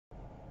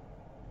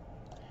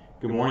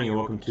Good morning and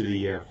welcome to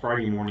the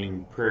Friday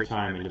morning prayer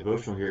time and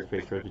devotional here at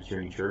Faith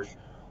Presbyterian Church.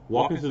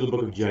 Walking through the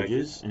book of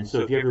Judges. And so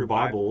if you have your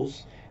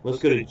Bibles, let's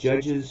go to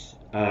Judges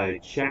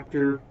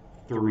chapter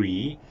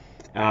 3.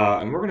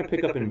 And we're going to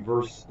pick up in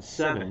verse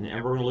 7,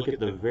 and we're going to look at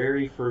the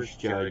very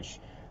first judge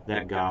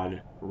that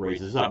God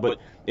raises up. But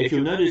if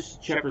you'll notice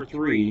chapter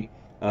 3,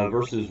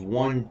 verses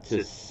 1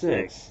 to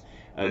 6,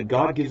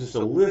 God gives us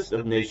a list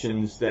of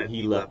nations that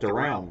he left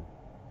around,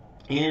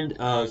 and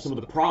some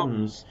of the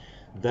problems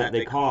that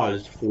they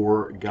caused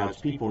for God's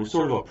people. And it's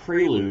sort of a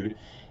prelude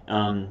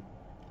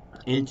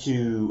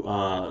into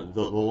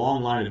the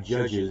long line of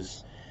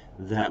judges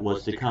that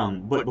was to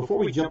come. But before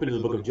we jump into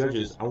the book of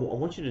Judges, I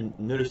want you to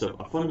notice a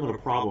fundamental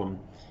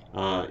problem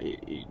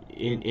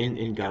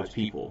in God's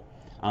people.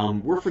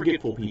 We're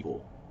forgetful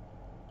people.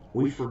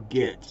 We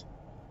forget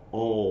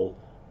all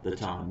the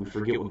time. We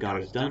forget what God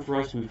has done for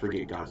us. We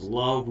forget God's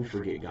love. We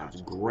forget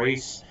God's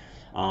grace.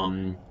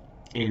 And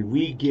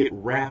we get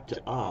wrapped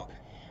up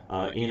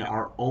in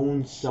our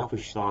own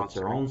selfish thoughts,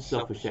 our own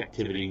selfish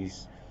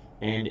activities,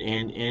 and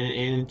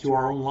into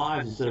our own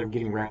lives instead of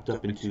getting wrapped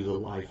up into the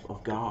life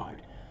of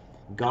God.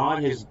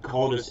 God has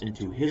called us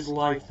into his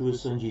life through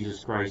his Son,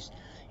 Jesus Christ.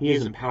 He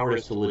has empowered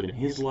us to live in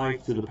his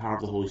life through the power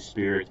of the Holy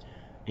Spirit,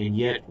 and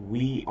yet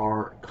we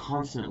are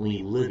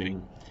constantly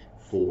living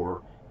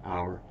for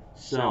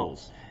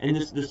ourselves. And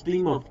this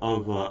theme of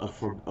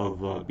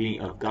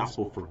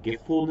gospel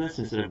forgetfulness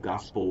instead of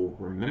gospel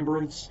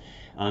remembrance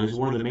is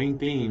one of the main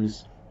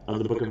themes of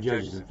the book of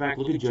Judges. In fact,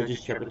 look at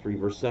Judges chapter 3,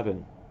 verse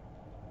 7.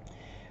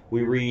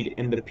 We read,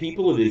 "And the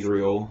people of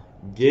Israel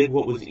did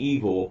what was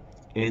evil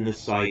in the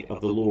sight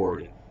of the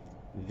Lord.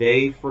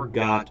 They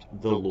forgot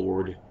the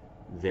Lord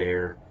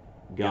their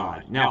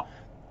God." Now,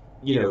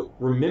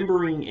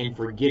 remembering and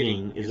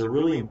forgetting is a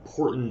really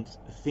important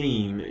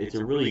theme. It's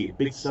a really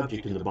big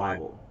subject in the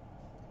Bible.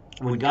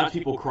 When God's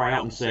people cry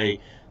out and say,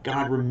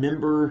 "God,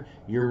 remember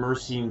your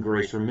mercy and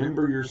grace,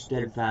 remember your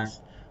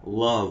steadfast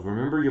love,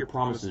 remember your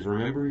promises,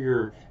 remember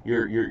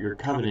your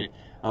covenant,"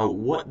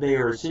 what they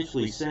are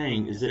essentially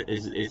saying is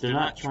they're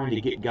not trying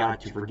to get God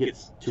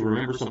to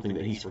remember something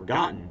that he's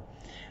forgotten.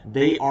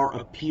 They are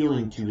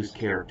appealing to his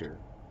character.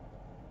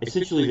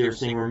 Essentially, they're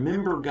saying,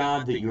 "Remember,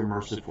 God, that you're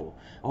merciful.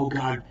 Oh,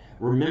 God,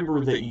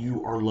 remember that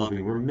you are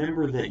loving.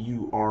 Remember that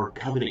you are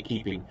covenant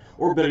keeping."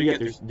 Or better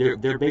yet,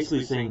 they're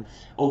basically saying,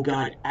 "Oh,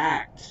 God,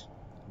 act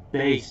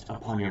based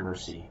upon your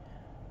mercy.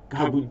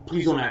 God,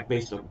 please don't act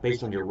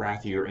based on your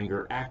wrath or your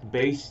anger.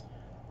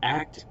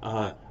 Act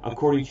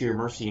according to your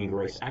mercy and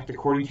grace. Act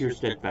according to your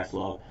steadfast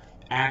love.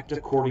 Act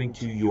according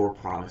to your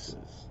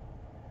promises."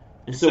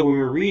 And so when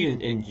we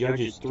read in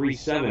Judges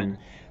 3:7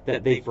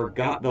 that they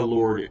forgot the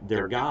Lord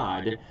their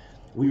God,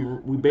 we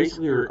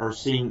basically are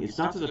seeing it's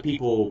not that the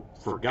people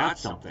forgot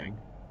something,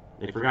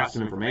 they forgot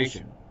some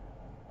information.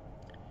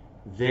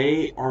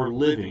 They are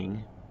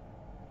living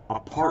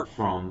apart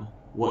from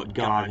what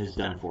God has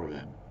done for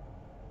them.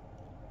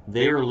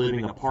 They are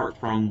living apart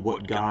from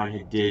what God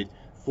had did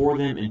for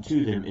them and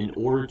to them in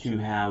order to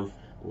have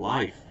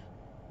life,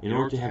 in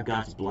order to have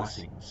God's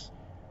blessings.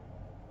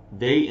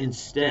 They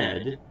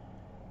instead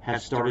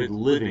have started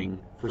living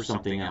for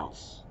something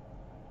else.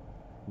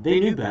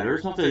 They knew better.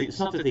 It's not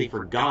that they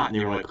forgot and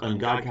they were like, and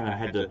God kind of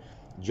had to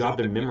jog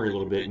their memory a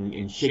little bit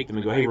and shake them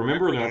and go, "Hey,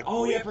 remember?" And they're like,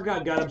 "Oh yeah, I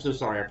forgot, God, I'm so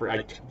sorry.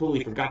 I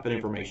completely forgot that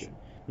information."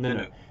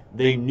 No.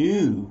 They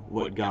knew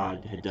what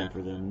God had done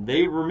for them.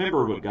 They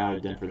remembered what God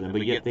had done for them,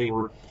 but yet they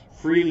were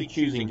freely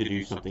choosing to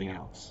do something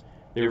else.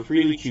 They were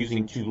freely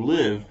choosing to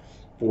live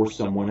for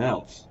someone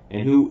else.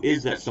 And who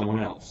is that someone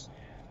else?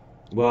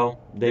 Well,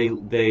 they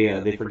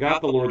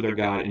forgot the Lord their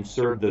God and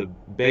served the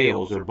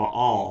Baals or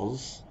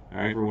Baals. All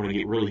right, if we want to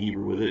get really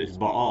Hebrew with it, it's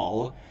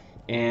Baal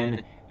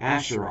and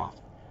Asheroth.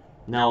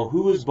 Now,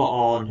 who is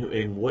Baal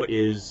and what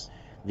is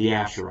the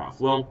Asheroth?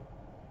 Well,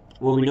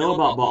 what we know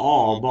about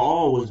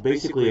Baal was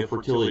basically a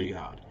fertility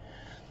god.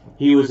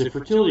 He was a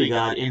fertility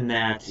god in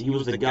that he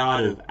was the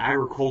god of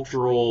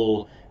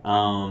agricultural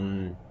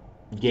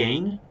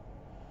gain.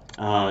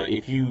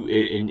 If you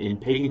in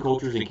pagan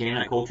cultures and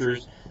Canaanite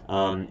cultures,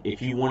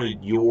 if you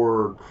wanted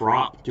your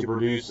crop to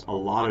produce a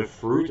lot of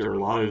fruit or a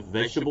lot of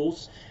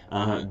vegetables,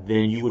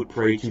 then you would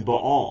pray to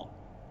Baal.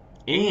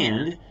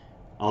 And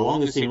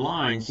along the same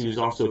lines, he was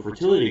also a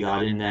fertility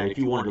god in that if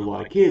you wanted a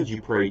lot of kids,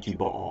 you prayed to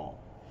Baal.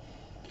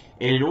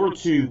 And in order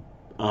to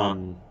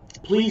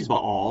please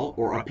Baal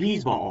or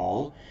appease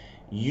Baal,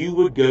 you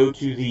would go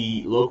to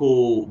the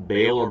local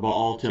Baal or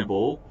Baal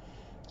temple,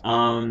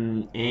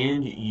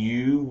 and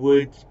you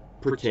would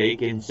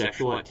partake in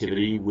sexual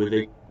activity with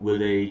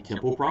a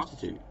temple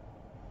prostitute.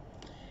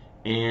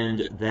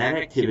 And that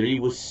activity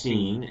was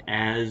seen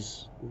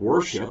as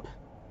worship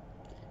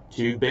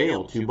to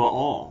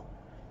Baal.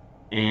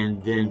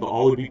 And then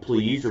Baal would be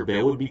pleased, or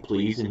Baal would be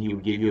pleased, and he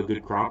would give you a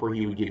good crop, or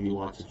he would give you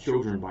lots of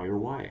children by your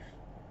wife.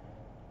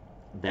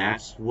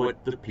 That's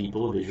what the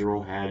people of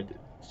Israel had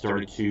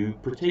started to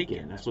partake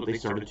in. That's what they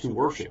started to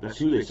worship. That's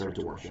who they started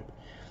to worship.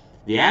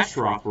 The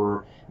Ashtaroth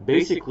were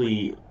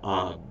basically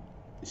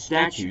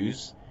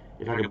statues,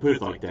 if I can put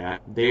it like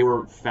that. They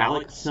were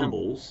phallic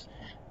symbols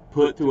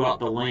put throughout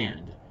the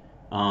land.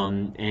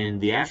 And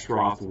the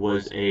Ashtaroth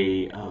was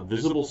a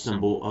visible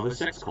symbol of a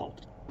sex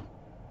cult.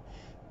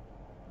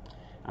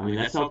 I mean,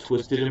 that's how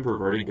twisted and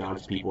perverted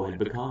God's people had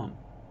become.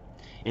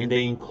 And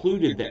they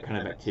included that kind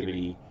of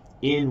activity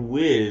in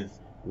with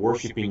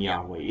worshiping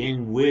Yahweh,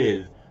 in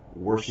with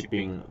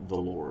worshiping the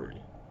Lord.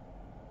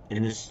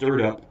 And this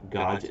stirred up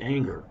God's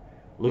anger.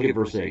 Look at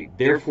verse 8.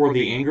 Therefore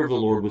the anger of the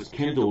Lord was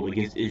kindled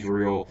against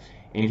Israel,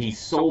 and he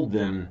sold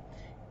them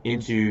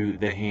into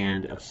the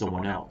hand of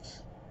someone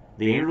else.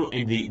 The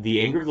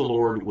anger of the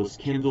Lord was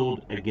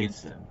kindled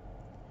against them.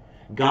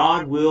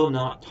 God will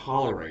not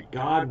tolerate,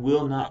 God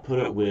will not put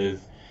up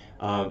with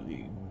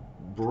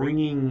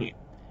bringing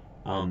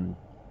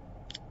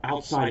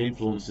outside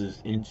influences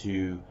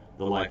into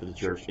the life of the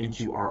church,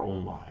 into our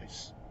own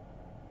lives.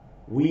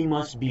 We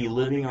must be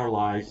living our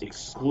lives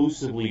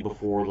exclusively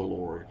before the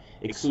Lord,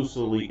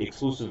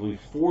 exclusively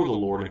for the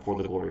Lord and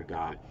for the glory of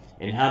God.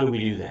 And how do we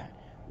do that?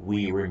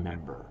 We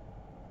remember.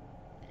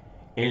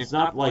 And it's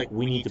not like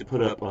we need to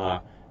put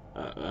up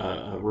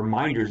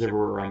reminders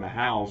everywhere around the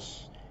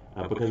house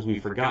because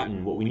we've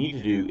forgotten. What we need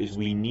to do is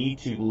we need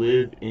to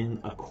live in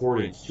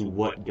accordance to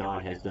what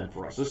God has done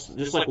for us.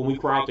 Just like when we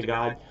cry out to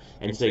God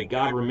and say,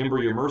 God, remember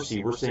your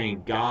mercy, we're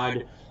saying,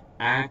 God,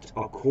 act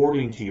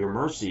according to your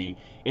mercy.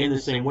 In the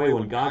same way,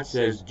 when God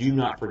says, do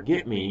not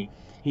forget me,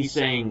 he's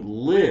saying,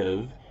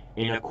 live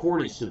in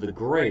accordance to the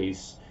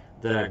grace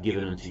that I've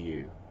given unto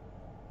you.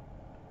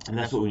 And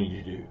that's what we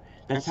need to do.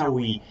 That's how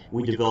we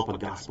develop a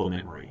gospel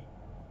memory.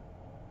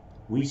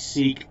 We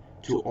seek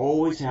to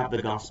always have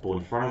the gospel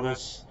in front of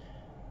us,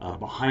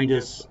 behind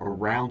us,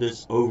 around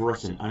us, over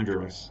us, and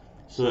under us,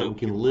 so that we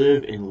can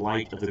live in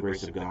light of the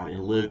grace of God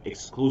and live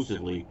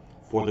exclusively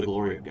for the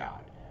glory of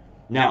God.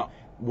 Now,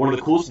 one of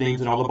the coolest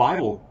names in all the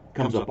Bible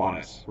comes up on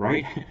us,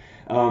 right?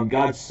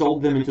 God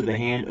sold them into the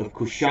hand of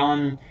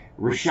Cushan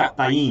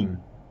Rishathaim.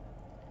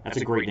 That's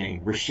a great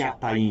name,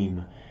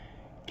 Rishathaim,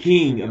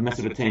 king of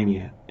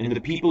Mesopotamia. And the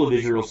people of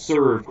Israel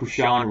served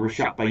Cushan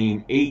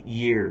Rishathaim 8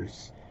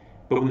 years.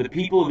 But when the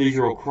people of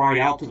Israel cried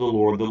out to the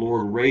Lord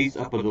raised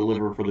up a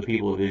deliverer for the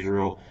people of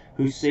Israel,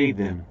 who saved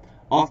them,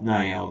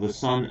 Othniel, the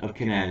son of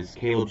Kenaz,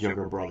 Caleb's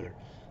younger brother.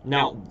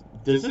 Now,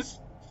 does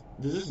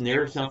this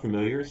narrative sound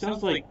familiar? It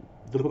sounds like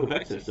the book of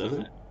Exodus,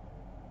 doesn't it?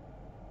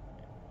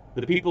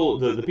 The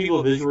people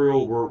of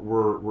Israel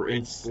were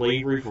in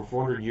slavery for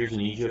 400 years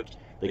in Egypt.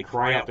 They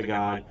cry out to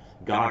God.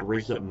 God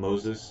raised up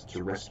Moses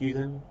to rescue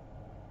them.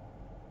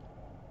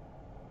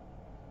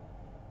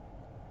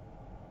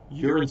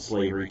 You're in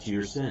slavery to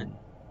your sin.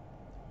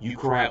 You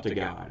cry out to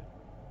God,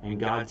 and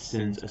God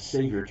sends a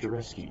Savior to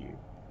rescue you.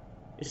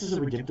 This is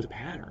a redemptive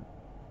pattern.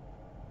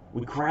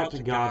 We cry out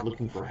to God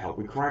looking for help.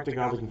 We cry out to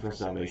God looking for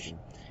salvation,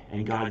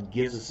 and God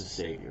gives us a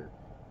Savior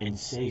and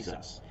saves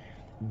us.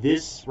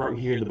 This right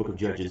here in the book of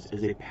Judges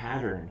is a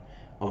pattern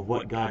of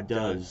what God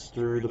does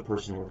through the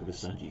person and work of His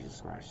Son,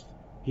 Jesus Christ.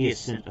 He has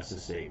sent us a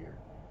Savior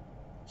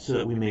so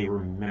that we may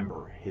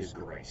remember His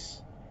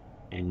grace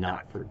and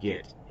not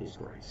forget His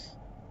grace.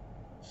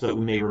 So that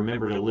we may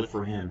remember to live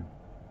for Him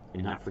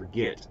and not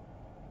forget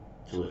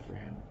to live for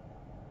Him.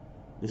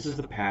 This is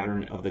the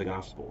pattern of the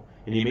gospel.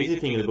 And the amazing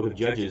thing in the book of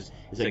Judges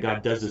is that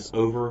God does this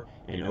over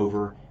and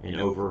over and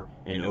over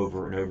and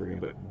over and over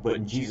again. But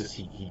in Jesus,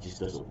 He just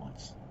does it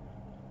once.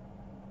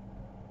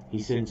 He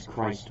sends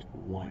Christ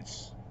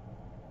once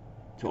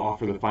to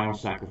offer the final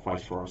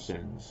sacrifice for our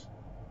sins.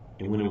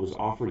 And when it was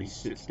offered, He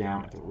sits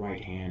down at the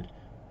right hand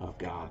of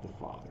God the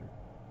Father.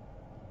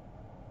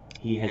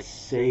 He has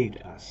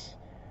saved us.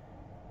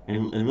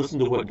 And listen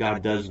to what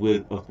God does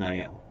with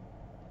Othniel.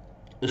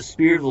 The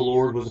Spirit of the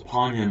Lord was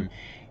upon him,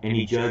 and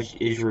he judged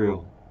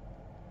Israel.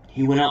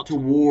 He went out to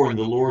war, and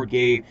the Lord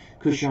gave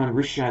Cushan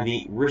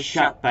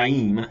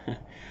Rishathaim,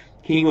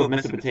 king of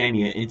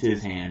Mesopotamia, into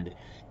his hand,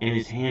 and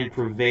his hand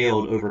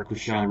prevailed over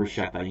Cushan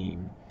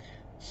Rishathaim.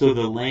 So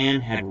the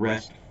land had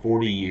rest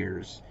 40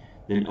 years.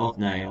 Then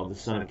Othniel, the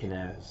son of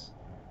Kenaz,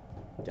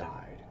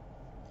 died.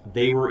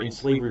 They were in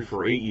slavery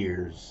for 8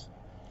 years,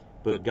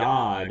 but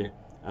God,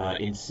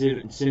 in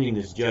sending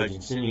this judge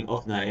and sending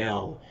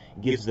Othniel,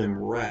 gives them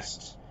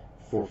rest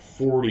for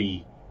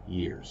 40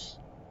 years.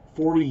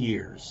 40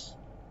 years.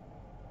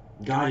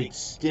 God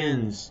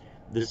extends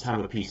this time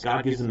of peace.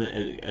 God gives them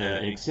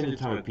an extended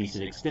time of peace,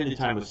 an extended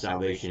time of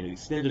salvation, an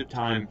extended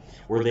time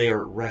where they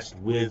are at rest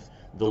with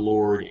the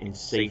Lord in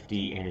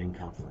safety and in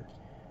comfort.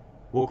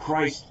 Well,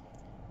 Christ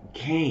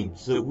came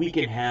so that we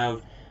can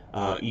have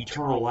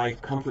eternal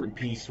life, comfort, and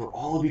peace for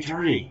all of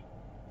eternity.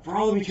 For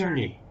all of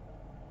eternity.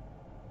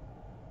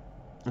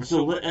 And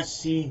so let us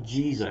see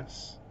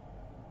Jesus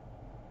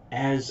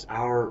as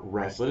our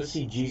rest. Let us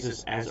see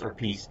Jesus as our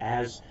peace,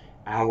 as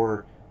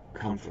our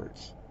comfort.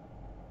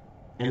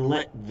 And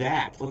let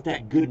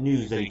that good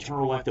news, that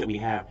eternal life that we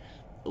have,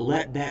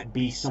 let that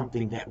be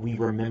something that we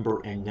remember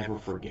and never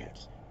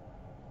forget.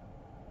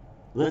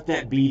 Let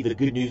that be the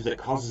good news that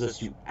causes us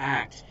to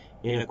act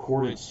in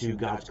accordance to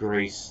God's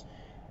grace,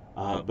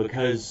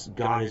 because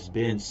God has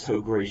been so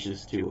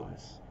gracious to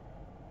us,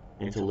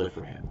 and to live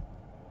for Him.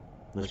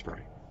 Let's pray.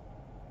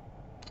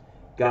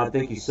 God,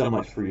 thank you so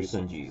much for your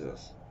son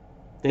Jesus.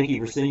 Thank you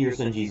for sending your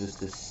son Jesus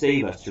to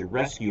save us, to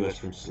rescue us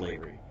from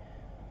slavery.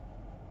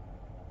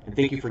 And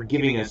thank you for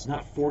giving us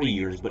not 40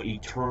 years, but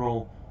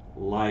eternal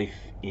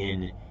life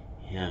in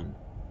him.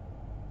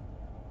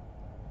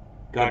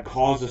 God,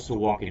 cause us to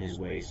walk in his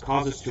ways.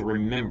 Cause us to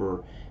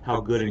remember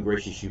how good and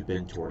gracious you've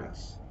been toward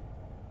us.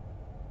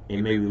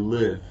 And may we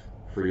live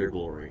for your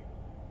glory.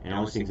 And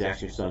all these things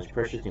ask your son's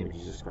precious name of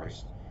Jesus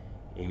Christ.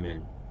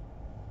 Amen.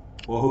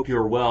 Well, I hope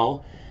you're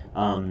well.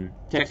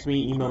 Text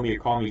me, email me, or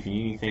call me if you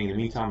need anything. In the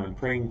meantime, I'm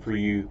praying for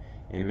you,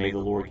 and may the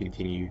Lord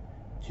continue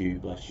to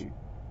bless you.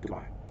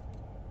 Goodbye.